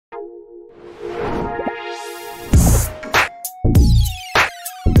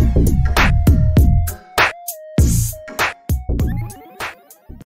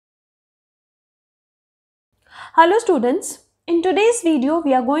Hello students, in today's video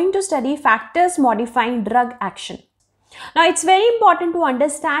we are going to study factors modifying drug action. Now it's very important to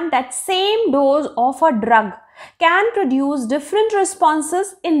understand that same dose of a drug can produce different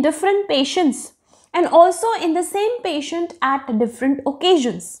responses in different patients and also in the same patient at different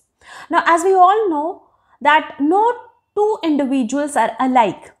occasions. Now as we all know that no two individuals are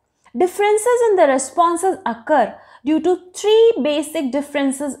alike. Differences in the responses occur due to three basic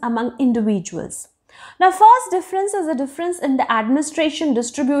differences among individuals. Now, first difference is a difference in the administration,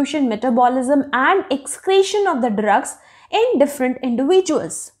 distribution, metabolism and excretion of the drugs in different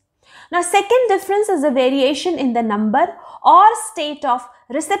individuals. Now, second difference is a variation in the number or state of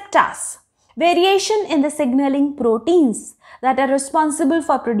receptors, variation in the signaling proteins that are responsible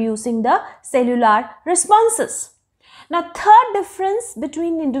for producing the cellular responses. Now, third difference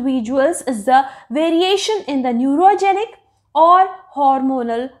between individuals is the variation in the neurogenic or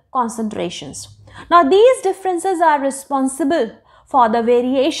hormonal concentrations. Now, these differences are responsible for the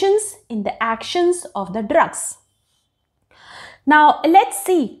variations in the actions of the drugs. Now, let's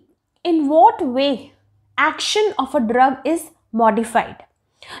see in what way action of a drug is modified.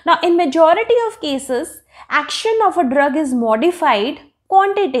 Now, in majority of cases, action of a drug is modified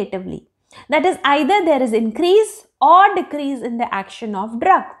quantitatively. That is, either there is increase or decrease in the action of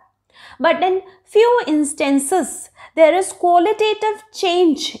drug. But in few instances, there is qualitative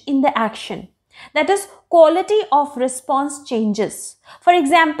change in the action. That is, quality of response changes. For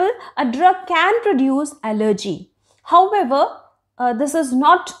example, a drug can produce allergy. However, this is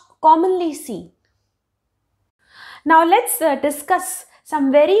not commonly seen. Now, let's discuss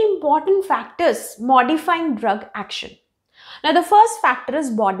some very important factors modifying drug action. Now, the first factor is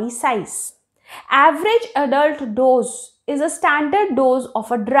body size. Average adult dose is a standard dose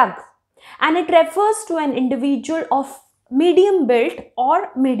of a drug and it refers to an individual of medium build or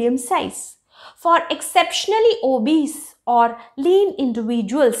medium size. For exceptionally obese or lean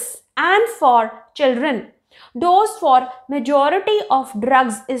individuals and for children, dose for majority of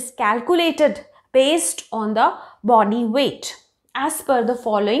drugs is calculated based on the body weight as per the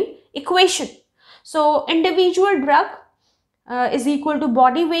following equation. So, individual drug is equal to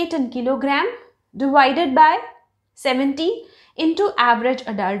body weight in kilogram divided by 70 into average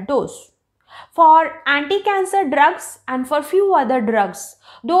adult dose. For anti-cancer drugs and for few other drugs,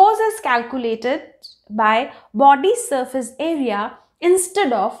 dose is calculated by body surface area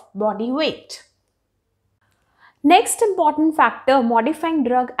instead of body weight. Next important factor modifying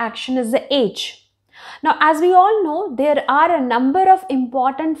drug action is the age. Now, as we all know, there are a number of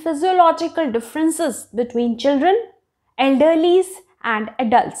important physiological differences between children, elderlies and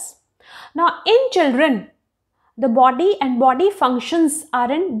adults. Now, in children, the body and body functions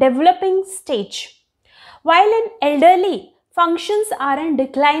are in developing stage, while in elderly, functions are in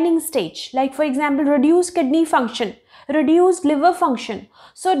declining stage, like for example, reduced kidney function, reduced liver function.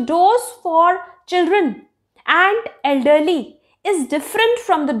 So, dose for children and elderly is different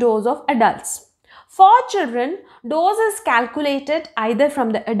from the dose of adults. For children, dose is calculated either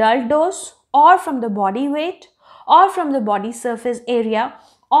from the adult dose or from the body weight or from the body surface area,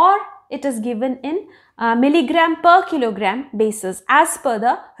 or it is given in milligram per kilogram basis as per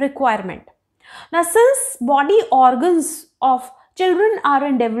the requirement. Now, since body organs of children are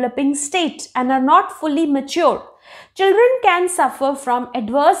in developing state and are not fully mature, children can suffer from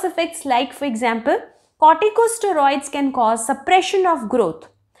adverse effects like, for example, corticosteroids can cause suppression of growth.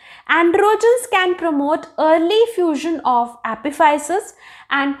 Androgens can promote early fusion of epiphyses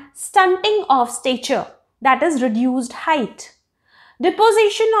and stunting of stature, that is reduced height.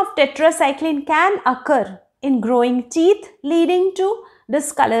 Deposition of tetracycline can occur in growing teeth, leading to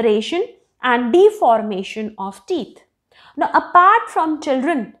discoloration and deformation of teeth. Now, apart from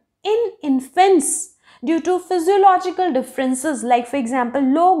children, in infants, due to physiological differences like for example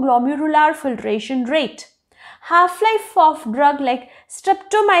low glomerular filtration rate, half-life of drug like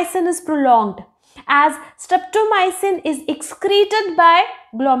streptomycin is prolonged as streptomycin is excreted by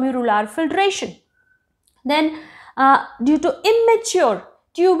glomerular filtration. Then due to immature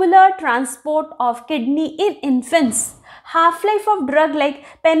tubular transport of kidney in infants, half-life of drug like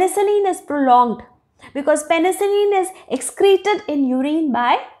penicillin is prolonged because penicillin is excreted in urine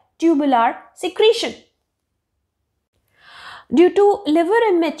by tubular secretion. Due to liver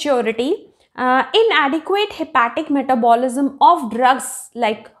immaturity, inadequate hepatic metabolism of drugs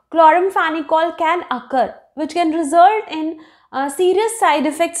like chloramphenicol can occur, which can result in serious side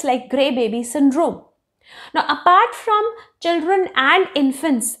effects like grey baby syndrome. Now, apart from children and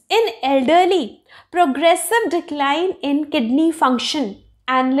infants, in elderly, progressive decline in kidney function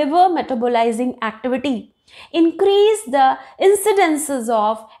and liver metabolizing activity increase the incidences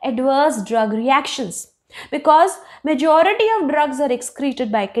of adverse drug reactions. because majority of drugs are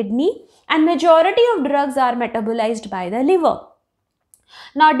excreted by kidney and majority of drugs are metabolized by the liver.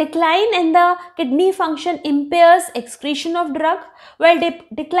 Now, decline in the kidney function impairs excretion of drug, while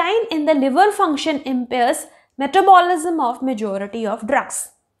decline in the liver function impairs metabolism of majority of drugs.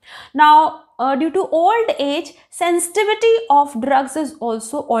 Now, due to old age, sensitivity of drugs is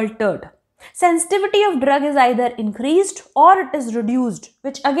also altered. Sensitivity of drug is either increased or it is reduced,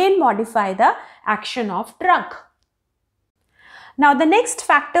 which again modify the action of drug. Now, the next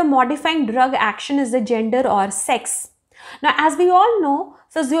factor modifying drug action is the gender or sex. Now, as we all know,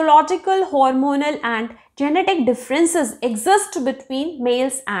 physiological, hormonal and genetic differences exist between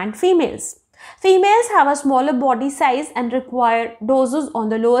males and females. Females have a smaller body size and require doses on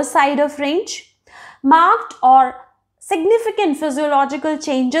the lower side of range. Marked or significant physiological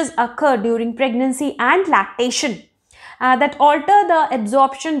changes occur during pregnancy and lactation that alter the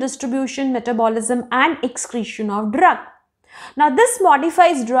absorption, distribution, metabolism and excretion of drug. Now, this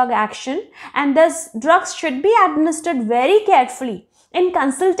modifies drug action and thus drugs should be administered very carefully in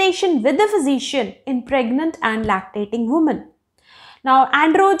consultation with the physician in pregnant and lactating women. Now,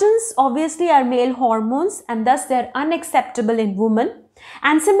 androgens obviously are male hormones and thus they are unacceptable in women,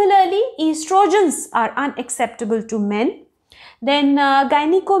 and similarly estrogens are unacceptable to men. Then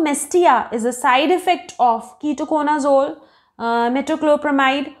gynecomastia is a side effect of ketoconazole,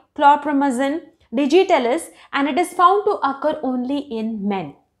 metoclopramide, chlorpromazine, digitalis, and it is found to occur only in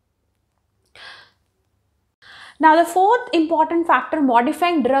men. Now, the fourth important factor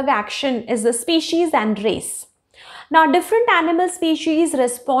modifying drug action is the species and race. Now, different animal species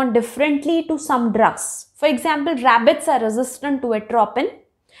respond differently to some drugs. For example, rabbits are resistant to atropine.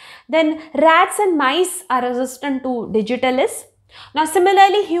 Then rats and mice are resistant to digitalis. Now,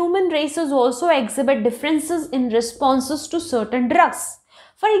 similarly, human races also exhibit differences in responses to certain drugs.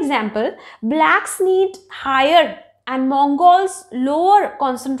 For example, blacks need higher and Mongols lower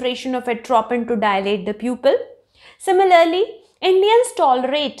concentration of atropine to dilate the pupil. Similarly, Indians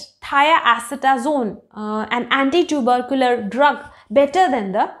tolerate thiaacetazone, an anti-tubercular drug, better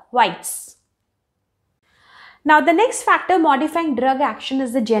than the whites. Now, the next factor modifying drug action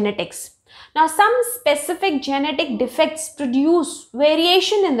is the genetics. Now, some specific genetic defects produce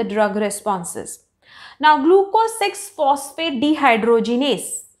variation in the drug responses. Now, glucose-6-phosphate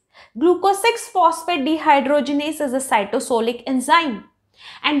dehydrogenase. Glucose-6-phosphate dehydrogenase is a cytosolic enzyme,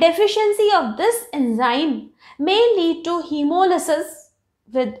 and deficiency of this enzyme may lead to hemolysis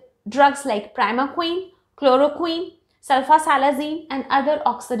with drugs like primaquine, chloroquine, sulfasalazine and other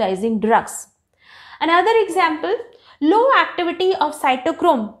oxidizing drugs. Another example, low activity of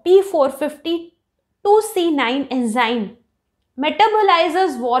cytochrome P450-2C9 enzyme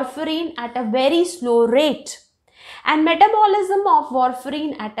metabolizes warfarin at a very slow rate, and metabolism of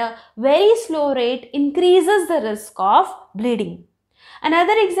warfarin at a very slow rate increases the risk of bleeding.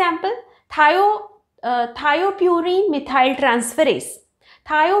 Another example, thiopurine methyltransferase.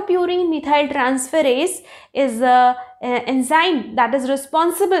 Thiopurine methyltransferase is an enzyme that is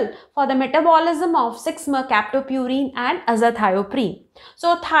responsible for the metabolism of 6-mercaptopurine and azathioprine.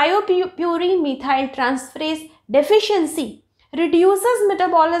 So, thiopurine methyltransferase deficiency reduces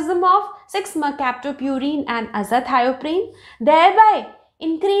metabolism of 6-mercaptopurine and azathioprine, thereby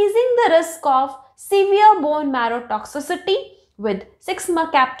increasing the risk of severe bone marrow toxicity with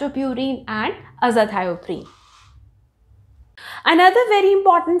 6-mercaptopurine and azathioprine. Another very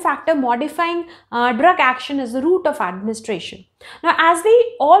important factor modifying drug action is the route of administration. Now, as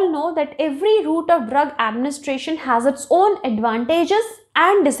we all know that every route of drug administration has its own advantages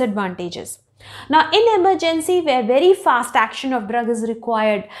and disadvantages. Now, in emergency where very fast action of drug is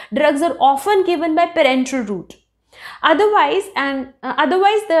required, drugs are often given by parenteral route. Otherwise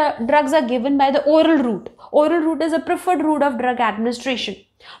the drugs are given by the oral route. Oral route is a preferred route of drug administration.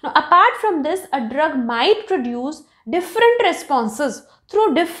 Now, apart from this, a drug might produce different responses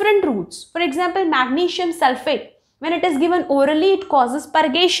through different routes. For example, magnesium sulfate, when it is given orally, it causes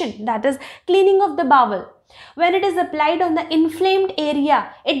purgation, that is cleaning of the bowel. When it is applied on the inflamed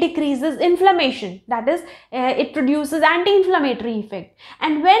area, it decreases inflammation, that is it produces anti-inflammatory effect.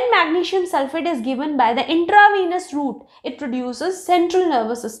 And when magnesium sulfate is given by the intravenous route, it produces central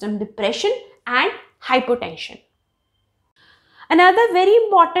nervous system depression and hypotension. Another very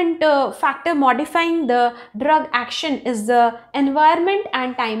important factor modifying the drug action is the environment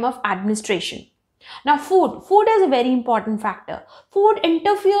and time of administration. Now, food is a very important factor. Food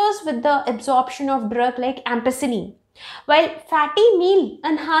interferes with the absorption of drug like ampicillin, while fatty meal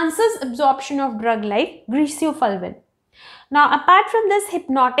enhances absorption of drug like griseofulvin. Now, apart from this,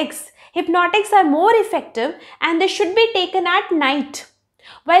 hypnotics are more effective and they should be taken at night.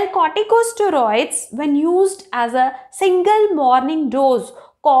 While corticosteroids, when used as a single morning dose,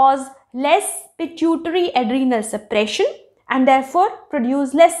 cause less pituitary adrenal suppression and therefore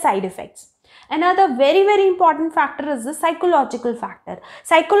produce less side effects. Another very important factor is the psychological factor.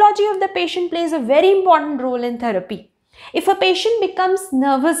 Psychology of the patient plays a very important role in therapy. If a patient becomes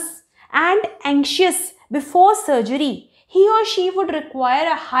nervous and anxious before surgery, he or she would require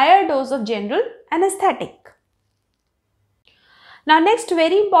a higher dose of general anesthetic. Now, next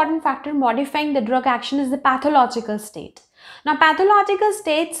very important factor modifying the drug action is the pathological state. Now, pathological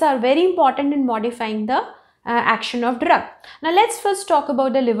states are very important in modifying the action of drug. Now, let's first talk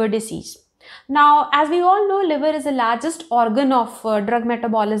about the liver disease. Now, as we all know, liver is the largest organ of drug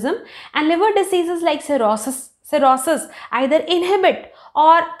metabolism, and liver diseases like cirrhosis either inhibit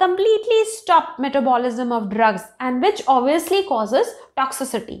or completely stop metabolism of drugs, and which obviously causes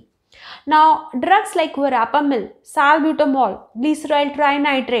toxicity. Now, drugs like verapamil, salbutamol, glyceryl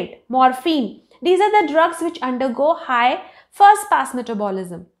trinitrate, morphine, these are the drugs which undergo high first pass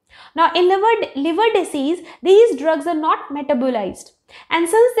metabolism. Now, in liver disease, these drugs are not metabolized, and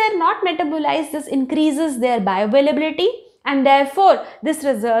since they are not metabolized, this increases their bioavailability and therefore this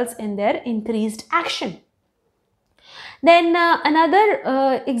results in their increased action. Then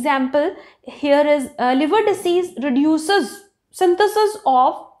another example here is liver disease reduces synthesis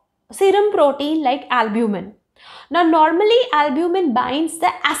of serum protein like albumin. Now, normally albumin binds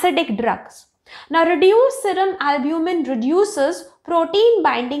the acidic drugs. Now, reduced serum albumin reduces protein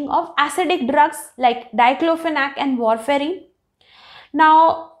binding of acidic drugs like diclofenac and warfarin.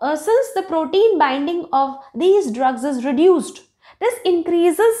 Now, since the protein binding of these drugs is reduced, this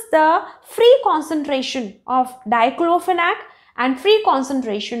increases the free concentration of diclofenac and free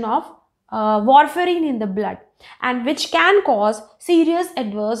concentration of warfarin in the blood, and which can cause serious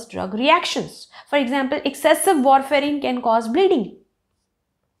adverse drug reactions. For example, excessive warfarin can cause bleeding.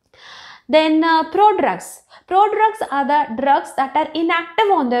 Then prodrugs. Prodrugs are the drugs that are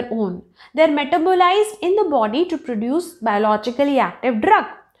inactive on their own. They are metabolized in the body to produce biologically active drug.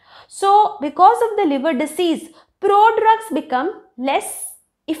 So, because of the liver disease, prodrugs become less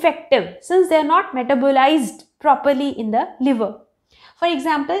effective since they are not metabolized properly in the liver. For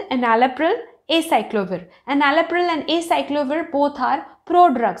example, enalapril, acyclovir. Enalapril and acyclovir both are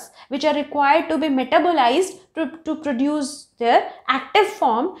prodrugs which are required to be metabolized to produce their active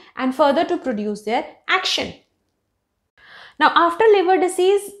form and further to produce their action. Now, after liver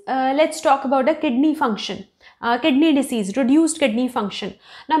disease, let's talk about the kidney function. Kidney disease, reduced kidney function.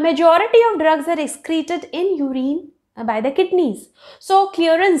 Now, majority of drugs are excreted in urine by the kidneys. So,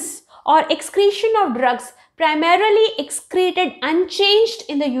 clearance or excretion of drugs primarily excreted unchanged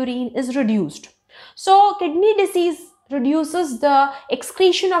in the urine is reduced. So, kidney disease reduces the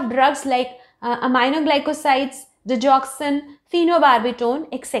excretion of drugs like aminoglycosides, digoxin, phenobarbital,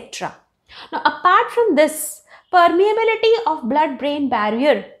 etc. Now, apart from this, permeability of blood-brain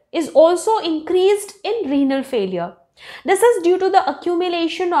barrier is also increased in renal failure. This is due to the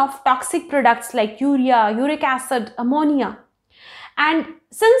accumulation of toxic products like urea, uric acid, ammonia. And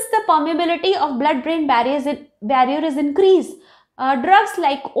since the permeability of blood-brain barrier is increased, drugs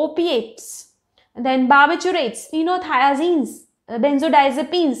like opiates, then barbiturates, phenothiazines,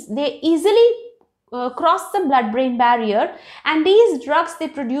 benzodiazepines, they easily cross the blood-brain barrier, and these drugs, they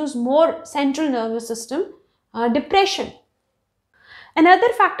produce more central nervous system depression. Another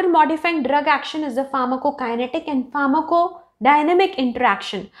factor modifying drug action is the pharmacokinetic and pharmacodynamic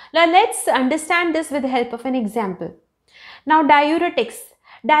interaction. Now, let's understand this with the help of an example. Now, diuretics.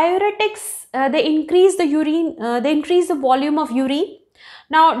 Diuretics, they increase the urine, they increase the volume of urine.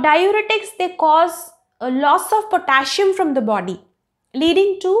 Now, diuretics, they cause a loss of potassium from the body,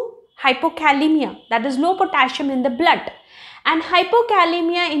 leading to hypokalemia, that is low potassium in the blood. And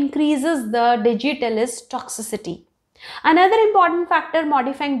hypokalemia increases the digitalis toxicity. Another important factor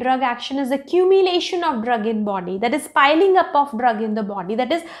modifying drug action is accumulation of drug in body, that is piling up of drug in the body,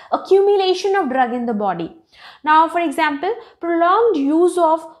 that is accumulation of drug in the body. Now, for example, prolonged use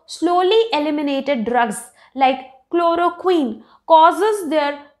of slowly eliminated drugs like chloroquine causes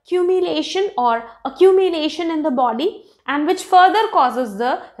their accumulation in the body, and which further causes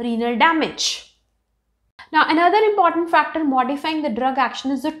the renal damage. Now, another important factor modifying the drug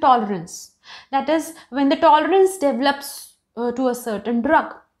action is the tolerance. That is when the tolerance develops to a certain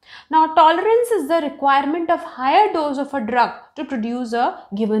drug. Now, tolerance is the requirement of higher dose of a drug to produce a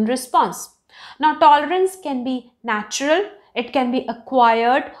given response. Now, tolerance can be natural, it can be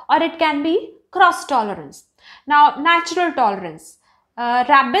acquired, or it can be cross tolerance. Now, natural tolerance.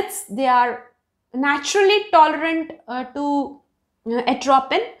 Rabbits, they are naturally tolerant to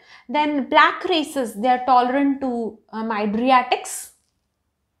atropine. Then black races, they are tolerant to mydriatics.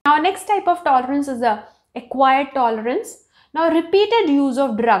 Now, next type of tolerance is the acquired tolerance. Now, repeated use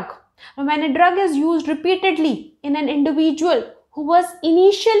of drug. Now, when a drug is used repeatedly in an individual who was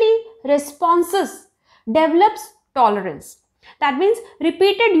initially responses, develops tolerance. That means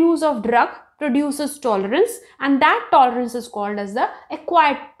repeated use of drug produces tolerance, and that tolerance is called as the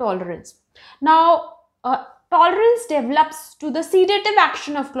acquired tolerance. Now, tolerance develops to the sedative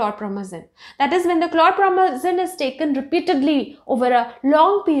action of chlorpromazine. That is, when the chlorpromazine is taken repeatedly over a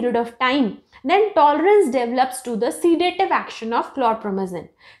long period of time, then tolerance develops to the sedative action of chlorpromazine.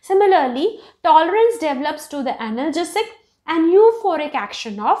 Similarly, tolerance develops to the analgesic and euphoric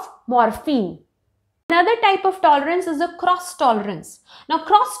action of morphine. Another type of tolerance is the cross tolerance. Now,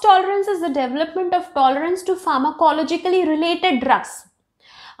 cross tolerance is the development of tolerance to pharmacologically related drugs.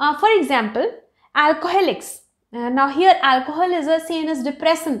 For example, alcoholics. Now, here alcohol is a CNS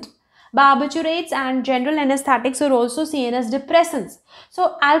depressant. Barbiturates and general anesthetics are also seen as depressants.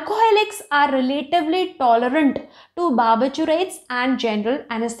 So, alcoholics are relatively tolerant to barbiturates and general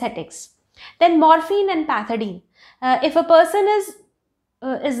anesthetics. Then morphine and pethidine. If a person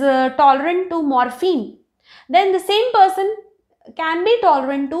is tolerant to morphine, then the same person can be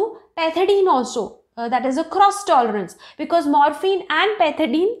tolerant to pethidine also. That is a cross tolerance, because morphine and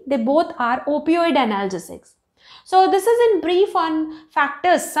pethidine, they both are opioid analgesics. So this is in brief on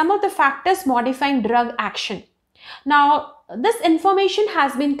factors, some of the factors modifying drug action. Now, this information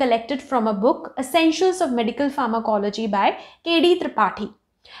has been collected from a book, Essentials of Medical Pharmacology by K.D. Tripathi.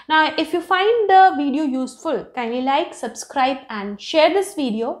 Now, if you find the video useful, kindly like, subscribe and share this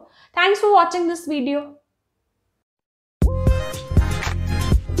video. Thanks for watching this video.